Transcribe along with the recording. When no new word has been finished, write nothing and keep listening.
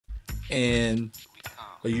and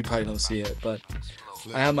well, you probably don't see it, but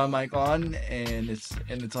I have my mic on and it's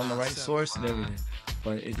on the right source and everything,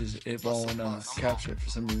 but it won't capture it for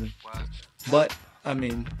some reason. But I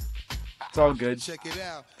mean, it's all good. Check it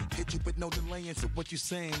out. Hit you with no delay into what you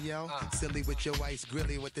saying, yo. Silly with your ice,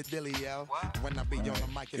 grilly with the dilly, yo. When I be on the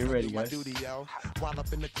mic, Get ready, do my guys. duty, yo. While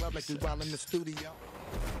up in the club like we while in the studio.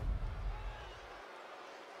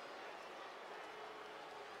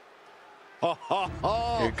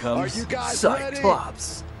 Here comes Are you guys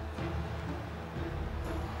Cyclops.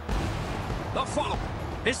 The follow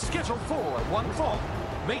is scheduled for one fall,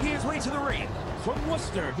 making his way to the ring from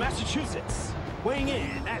Worcester, Massachusetts, weighing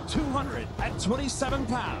in at 227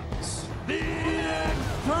 pounds, the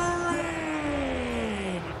Extreme!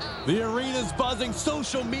 The arena's buzzing,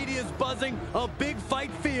 social media's buzzing, a big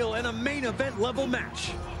fight feel, and a main event level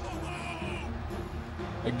match.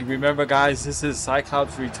 Remember, guys, this is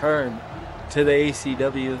Cyclops' return to the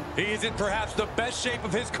ACW. He is in perhaps the best shape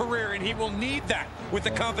of his career, and he will need that with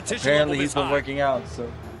the competition Apparently, level he's been working out, so.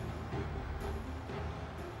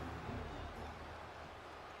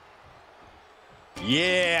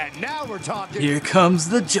 Yeah, now we're talking. Here comes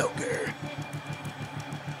the Joker.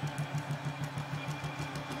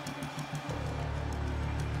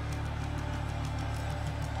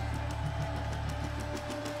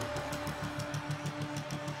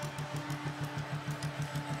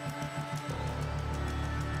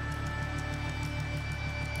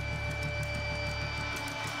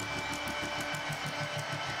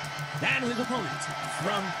 And his opponent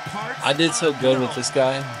from parts I did so good with this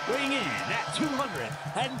guy. weighing in at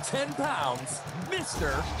 210 pounds,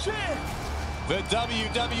 Mr. Chin. The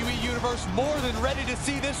WWE Universe more than ready to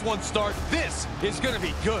see this one start. This is going to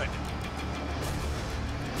be good.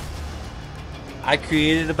 I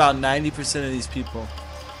created about 90% of these people.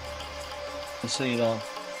 Just so you know.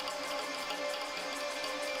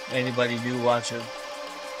 Anybody new watching.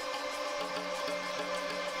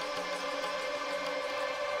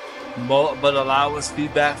 But allow us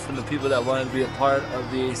feedback from the people that wanted to be a part of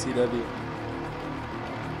the ACW.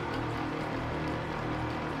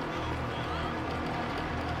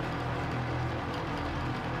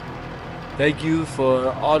 Thank you for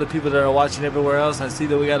all the people that are watching everywhere else. I see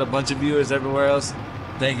that we got a bunch of viewers everywhere else.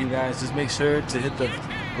 Thank you, guys. Just make sure to hit the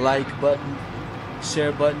like button,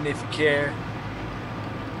 share button if you care.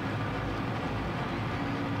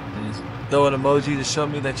 And just throw an emoji to show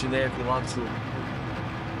me that you're there if you want to.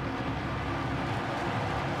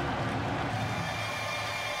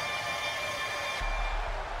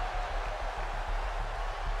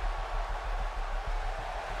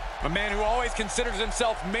 A man who always considers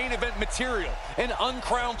himself main event material, an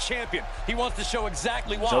uncrowned champion. He wants to show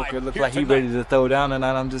exactly why. Joker looked here like he tonight. ready to throw down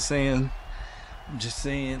tonight. I'm just saying. I'm just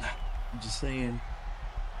saying. I'm just saying.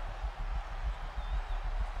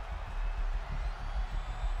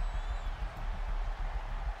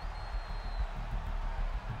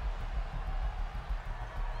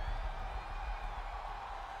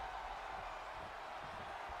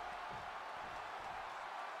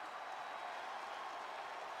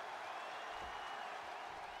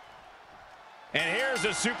 And here's a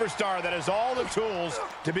superstar that has all the tools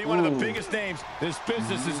to be one of the biggest names this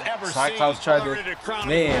business has ever Cyclops seen. tried Ready to crown him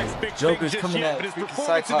man, the next big Joker's thing just coming yet, at but his freaking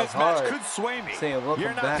performance in Cyclops this match hard. could sway me. Saying, welcome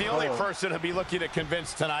You're not back the only home. person to be looking to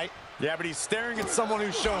convince tonight. Yeah, but he's staring at someone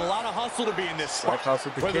who's shown a lot of hustle to be in this spot. Cyclops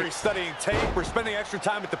with the Whether kick. he's studying tape or spending extra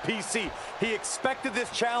time at the PC, he expected this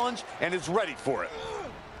challenge and is ready for it.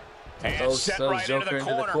 And Throws set right Joker into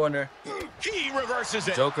the corner. He reverses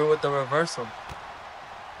it. Joker with the reversal.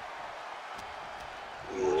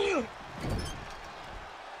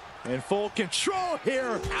 In full control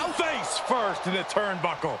here. Face first in the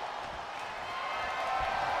turnbuckle.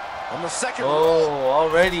 On the second. Oh,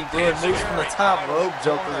 already doing moves from the top rope.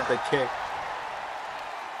 Joker with the kick.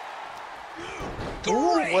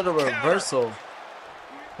 Ooh, what a reversal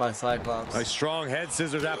by Cyclops. A strong head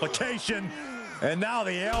scissors application. And now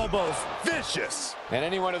the elbow's vicious. And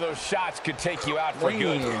any one of those shots could take you out for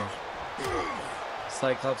good. Man.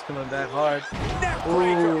 Cyclops coming back hard.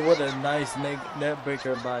 Ooh, what a nice net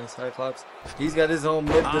breaker by Cyclops. He's got his own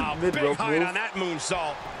mid rope move. On that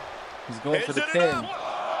moonsault. He's going for the pin.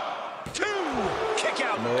 Two. Kick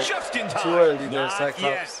out Nope. just in time. Too early there, Not Cyclops.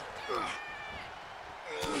 yet.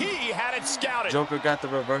 He had it scouted. Joker got the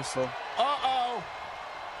reversal. Uh-oh.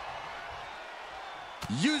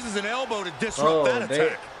 Uses an elbow to disrupt that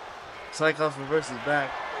attack. Cyclops reverses back.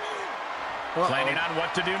 Planning on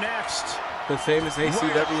what to do next. The famous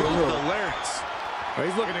ACW The move. larynx. Oh,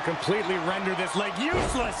 he's looking to completely render this leg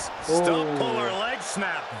useless. Ooh. Stump puller leg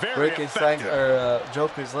snap. Very Breaking effective.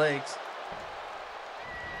 Joker's legs.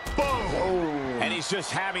 Boom. Oh, And he he's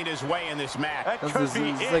just having his way in this match.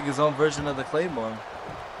 It's like his own version of the Claymore.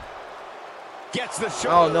 Gets the shoulder.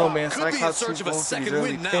 I don't know, man. Could be in Cyclops search keeps of a going for these second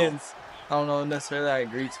early win now. pins. I don't know necessarily I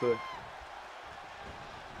agree to it.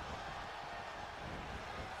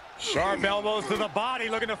 Sharp elbows to the body,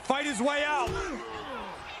 looking to fight his way out.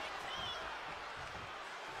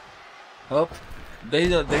 Oh, they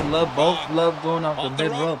both love going off the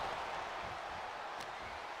mid rope.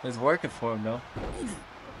 It's working for him though.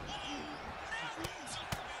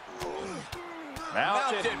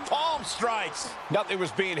 Mounted palm strikes. Nothing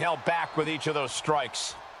was being held back with each of those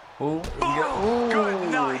strikes. Ooh,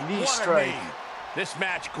 Good night. knee What a strike. knee. This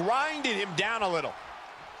match grinded him down a little.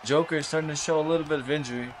 Joker is starting to show a little bit of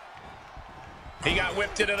injury. He got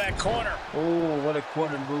whipped into that corner. Oh, what a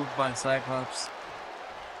corner move by Cyclops.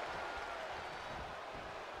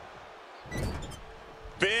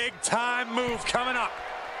 Big time move coming up.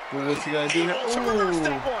 What's he gonna do here? To reverse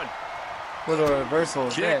that one. What a reversal.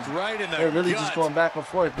 Kicked Man, right in the they're really gut. just going back and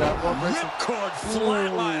forth. Not one person. Ripcord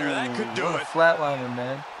flatliner. That could do what it. a flatliner,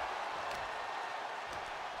 man.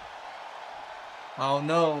 Oh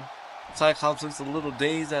no. Cyclops looks a little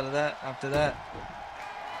dazed out of that after that.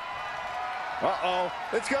 Uh-oh.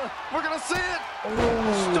 We're gonna see it.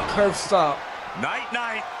 Ooh, curve stop. Night,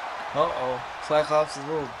 night. Uh-oh. Cyclops is a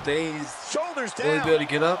little dazed. Shoulders Will he down. be able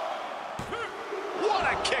to get up?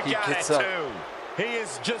 What a kick He out gets at up. two. He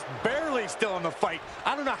is just barely still in the fight.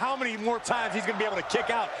 I don't know how many more times he's going to be able to kick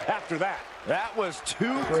out after that. That was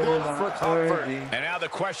too close for comfort. And now the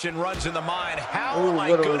question runs in the mind, how am I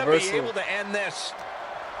going to be able to end this?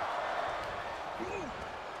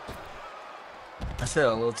 I said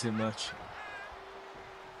a little too much.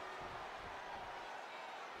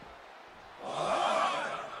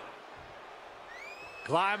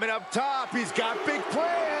 Climbing up top, he's got big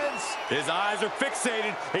plans. His eyes are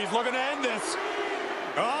fixated. He's looking to end this.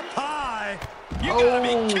 Up high. You gotta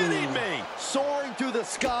be kidding me. Soaring through the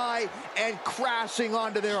sky and crashing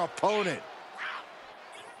onto their opponent.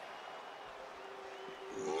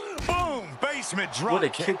 Boom, basement drop. What a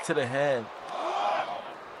kick to the head.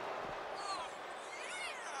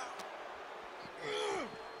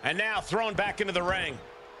 And now thrown back into the ring.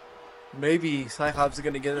 Maybe Cyclops is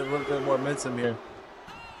going to get a little bit more momentum here.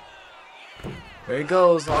 There he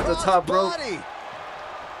goes, off the top rope.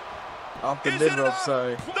 Off the mid rope,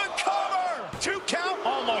 sorry. The cover! 2 count.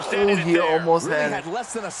 Almost Oh, ended it he there. almost Really had had it.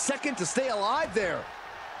 less than a second to stay alive there.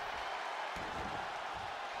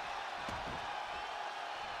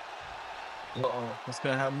 Uh-oh, what's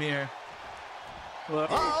going to happen here?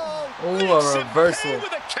 Uh-oh. Oh, Makes a him reversal. pay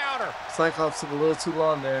with a counter. Cyclops took a little too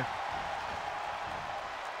long there.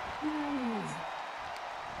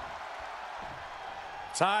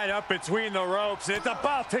 Tied up between the ropes. It's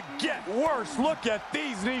about to get worse. Look at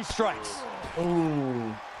these knee strikes.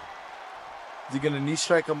 Ooh. Is he going to knee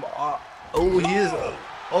strike him? Oh, he is.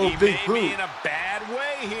 Oh, He big may boot. be in a bad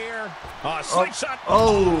way here. Slingshot.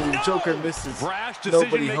 Oh, No! Joker misses. Brash Nobody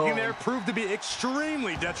decision-making home. there proved to be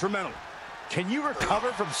extremely detrimental. Can you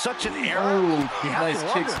recover from such an error? Oh, You have nice to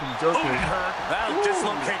kicks wonder. from Oh, it Joker. hurt. That'll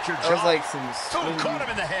dislocate your jaw. That was like some Oh, caught him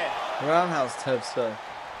swingy in the head. roundhouse type stuff.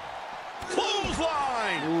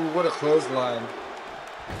 Clothesline. Ooh, what a clothesline.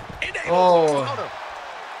 Enables Oh. the counter.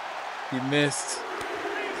 He missed.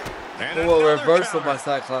 And Oh, a another reversal counter. by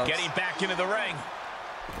Cyclops. Getting back into the ring.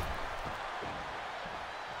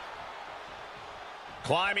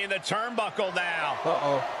 Climbing the turnbuckle now.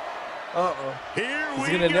 Uh-oh. Uh-oh. Here Is we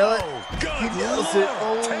he gonna go. nail it? Good He nails it. Lord.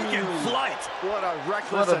 Oh. Taking flight. What a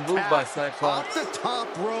reckless What a move attack. by Cyclops. Off the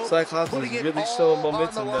top rope. Cyclops is putting it really all showing on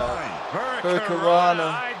momentum the now. line.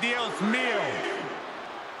 Hurricanrana. Ideals meal.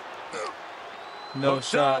 No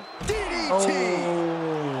shot. DDT.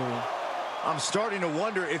 Oh. I'm starting to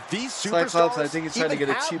wonder if these superstars Cyclops, I think he's trying to even get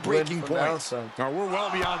a have cheap win breaking from the points. outside. We're well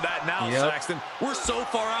beyond that now, Yep. Saxton. We're so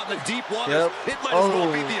far out in the deep waters, Yep. it might as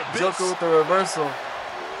well be the Oh, abyss. Joker with the reversal.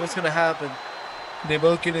 What's going to happen? They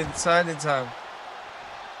both get inside in time.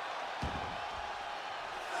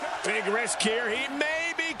 Big risk here. He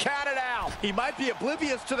may be counted out. He might be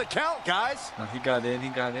oblivious to the count, guys. No, he got in. He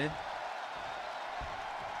got in.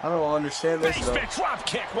 I don't understand this, though. Basement drop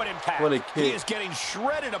kick. What impact. What a He kick. is getting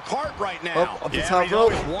shredded apart right now. Up the Yeah, top he's rope.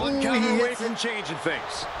 always one Ooh, counter he away hits from it. changing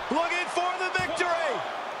things. Looking for the victory.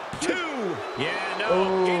 2. Yeah, no.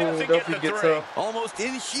 Oh, he doesn't get Duffy the gets 3. up. Almost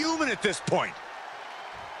inhuman at this point.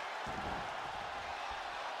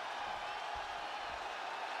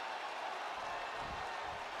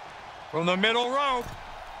 From the middle rope.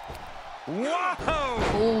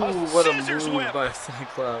 Whoa! Ooh, what a scissors move whip. by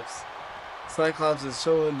Cyclops. Cyclops is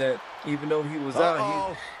showing that even though he was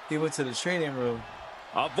out, he went to the training room.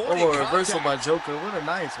 Avoiding reversal by contact. Joker. What a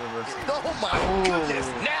nice reversal. Oh my goodness,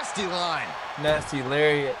 nasty line. Nasty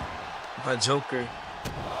lariat by Joker.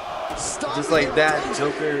 Just like that,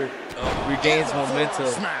 Joker regains momentum.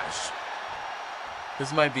 Smash.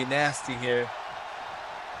 This might be nasty here.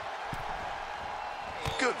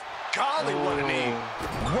 Good golly, what a knee.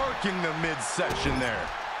 Working the midsection there.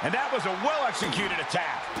 And that was a well-executed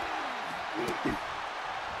attack.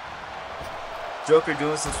 Joker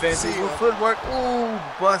doing some fancy footwork. Ooh,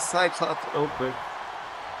 bust Cyclops open.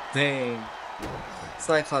 Dang.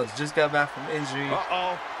 Cyclops just got back from injury.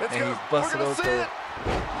 And he's busted open.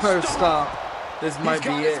 Curve stop. This might be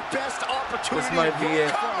it. This might be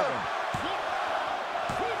it.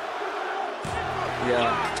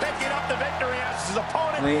 Yeah. Picking up the victory as his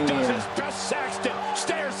opponent does his best Saxton.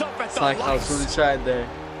 Stares up at the Cyclops really tried there.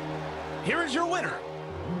 Here is your winner,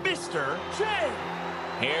 Mr. J.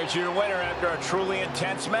 Here's your winner after a truly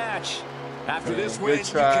intense match. After this good win, you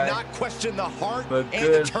try, cannot question the heart but and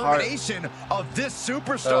good determination of this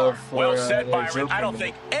superstar. for, well said, Byron. Joker, I don't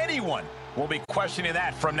think anyone will be questioning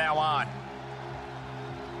that from now on.